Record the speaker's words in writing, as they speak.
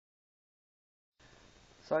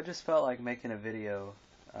So I just felt like making a video.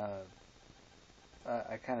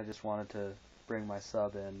 I kind of just wanted to bring my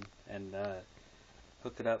sub in and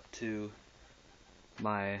hook it up to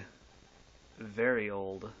my very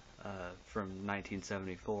old, from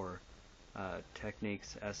 1974,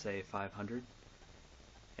 Technics SA500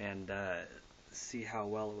 and see how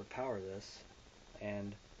well it would power this.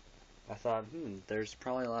 And I thought, there's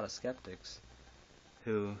probably a lot of skeptics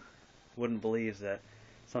who wouldn't believe that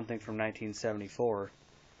something from 1974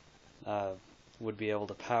 would be able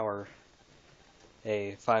to power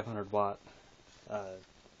a 500 watt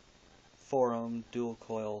 4-ohm dual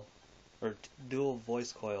coil or dual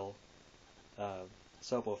voice coil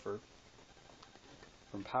subwoofer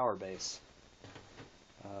from PowerBass.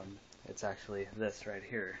 It's actually this right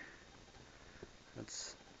here.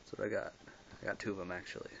 That's what I got. I got two of them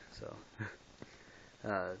actually. So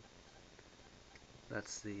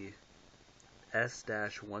that's the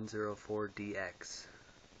S-104DX.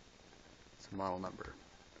 It's a model number.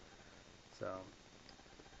 So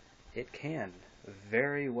it can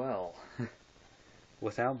very well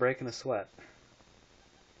without breaking a sweat.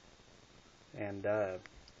 And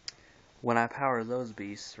when I power those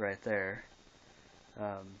beasts right there,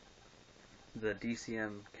 the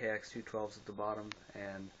DCM KX212s at the bottom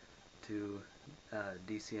and two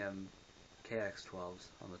DCM KX12s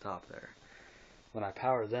on the top there. When I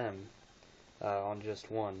power them on just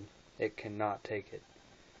one, it cannot take it.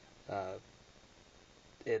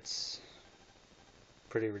 It's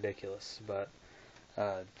pretty ridiculous, but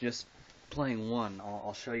just playing one,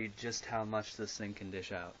 I'll show you just how much this thing can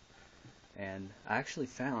dish out. And I actually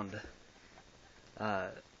found,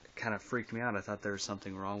 kind of freaked me out. I thought there was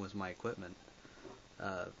something wrong with my equipment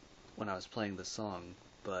when I was playing the song,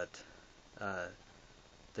 but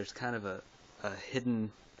there's kind of a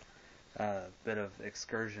hidden bit of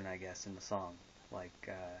excursion, I guess, in the song.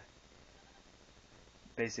 Like,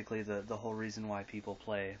 basically the whole reason why people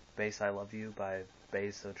play Bass I Love You by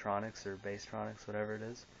Bassotronics or Basstronics, whatever it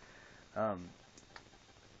is,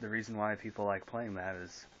 the reason why people like playing that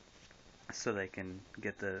is so they can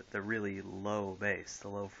get the really low bass, the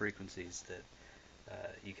low frequencies that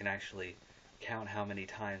you can actually count how many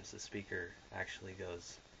times the speaker actually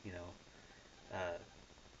goes,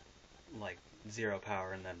 like 0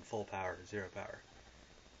 power and then full power, 0 power.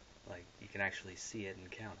 Like, you can actually see it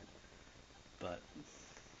and count it. But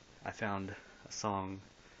I found a song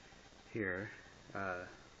here.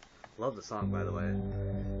 Love the song, by the way.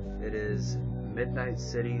 It is Midnight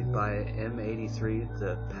City by M83,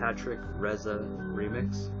 the Patrick Reza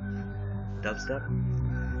remix, dubstep.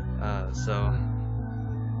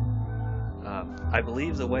 I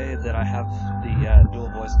believe the way that I have the dual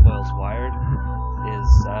voice coils wired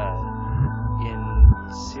is in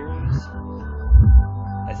series.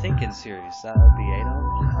 I think in series. That would be 8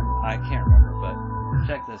 ohms. I can't remember, but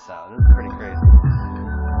check this out. This is pretty crazy.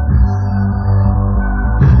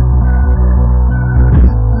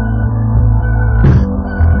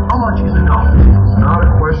 How much is enough? It's not a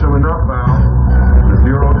question of enough, Val. It's a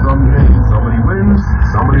zero-sum game. Somebody wins,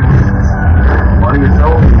 somebody loses. Money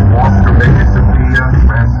itself wants to make it to be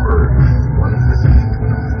transferred. What is this?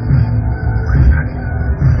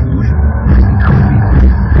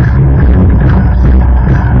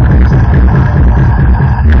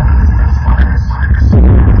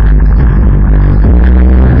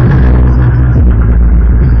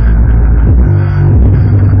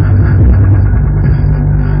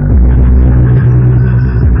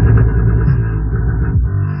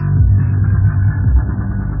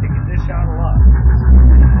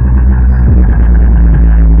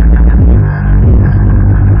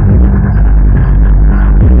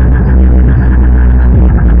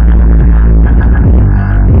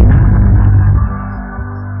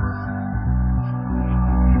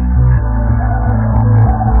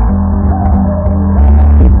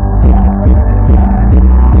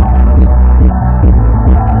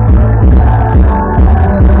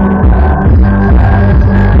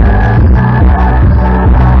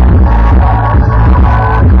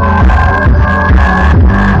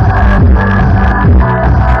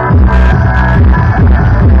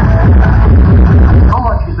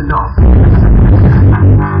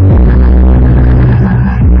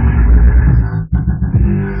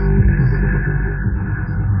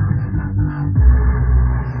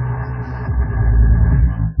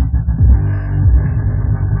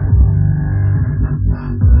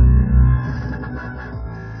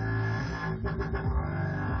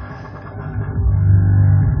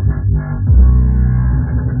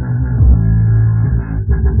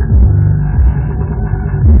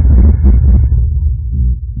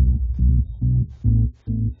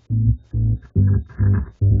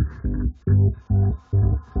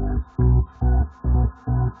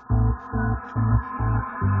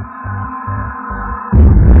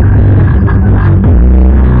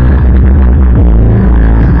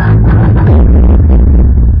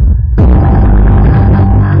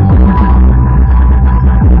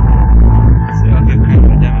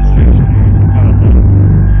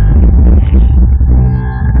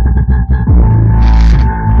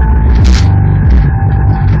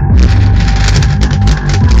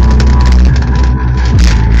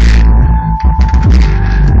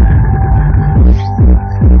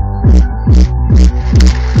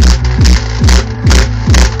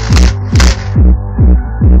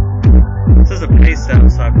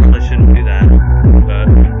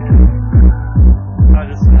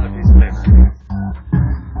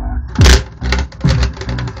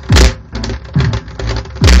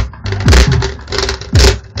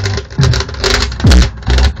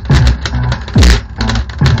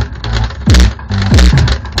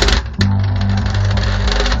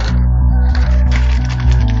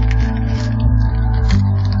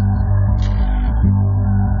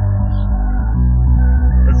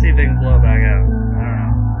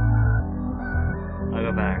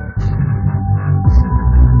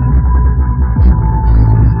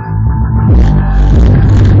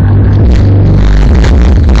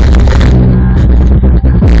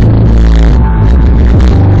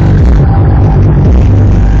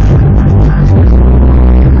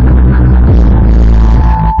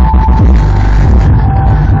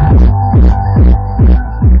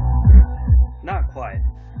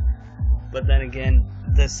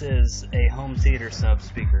 this is a home theater sub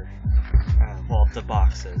speaker. Well, the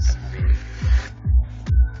box is. I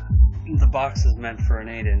mean, the box is meant for an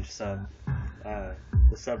 8-inch sub. The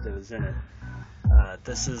sub that was in it.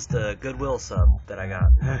 This is the Goodwill sub that I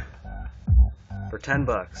got for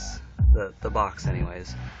 $10. The box,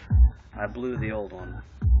 anyways. I blew the old one.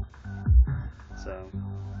 So,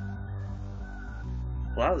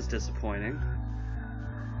 well, that was disappointing.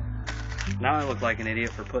 Now I look like an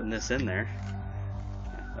idiot for putting this in there.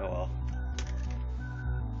 Oh well.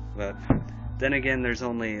 But then again, there's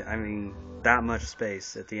only, I mean, that much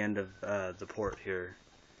space at the end of the port here.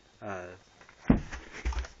 Let's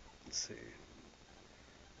see.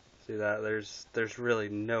 See that? There's really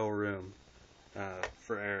no room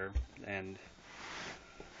for air, and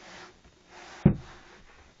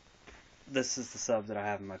this is the sub that I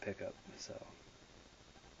have in my pickup. So,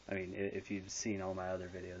 I mean, if you've seen all my other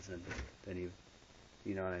videos, then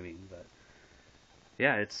you know what I mean. But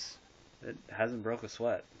yeah, it hasn't broke a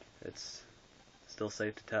sweat. It's still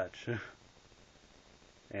safe to touch.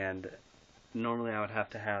 And normally I would have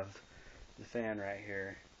to have the fan right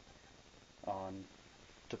here on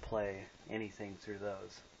to play anything through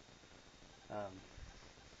those.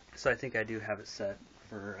 So I think I do have it set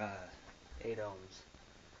for 8 ohms.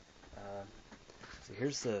 So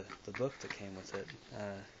here's the book that came with it.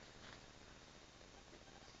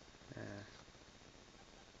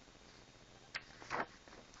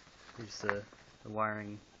 Here's the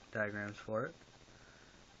wiring diagrams for it.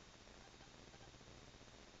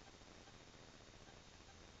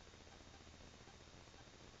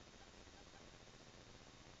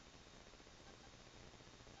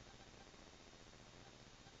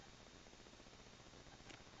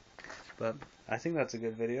 But I think that's a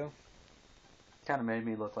good video. Kind of made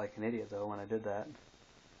me look like an idiot though when I did that.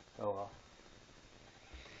 Oh well.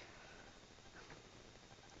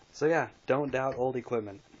 So yeah, don't doubt old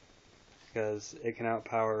equipment, because it can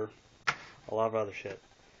outpower a lot of other shit.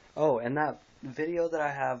 Oh, and that video that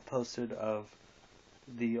I have posted of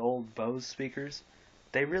the old Bose speakers,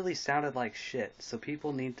 they really sounded like shit, so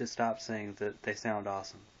people need to stop saying that they sound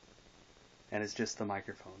awesome. And it's just the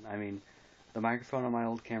microphone. I mean, the microphone on my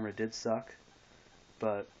old camera did suck,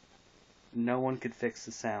 but no one could fix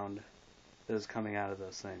the sound that was coming out of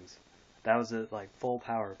those things. That was at like full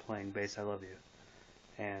power playing Bass I Love You.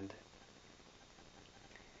 And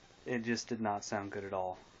it just did not sound good at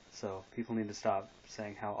all. So people need to stop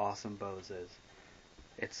saying how awesome Bose is.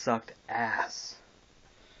 It sucked ass.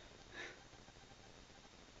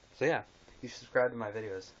 So yeah, you should subscribe to my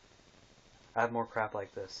videos. I have more crap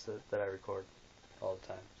like this that I record all the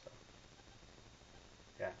time. So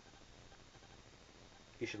yeah,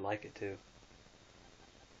 you should like it too.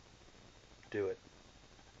 Do it.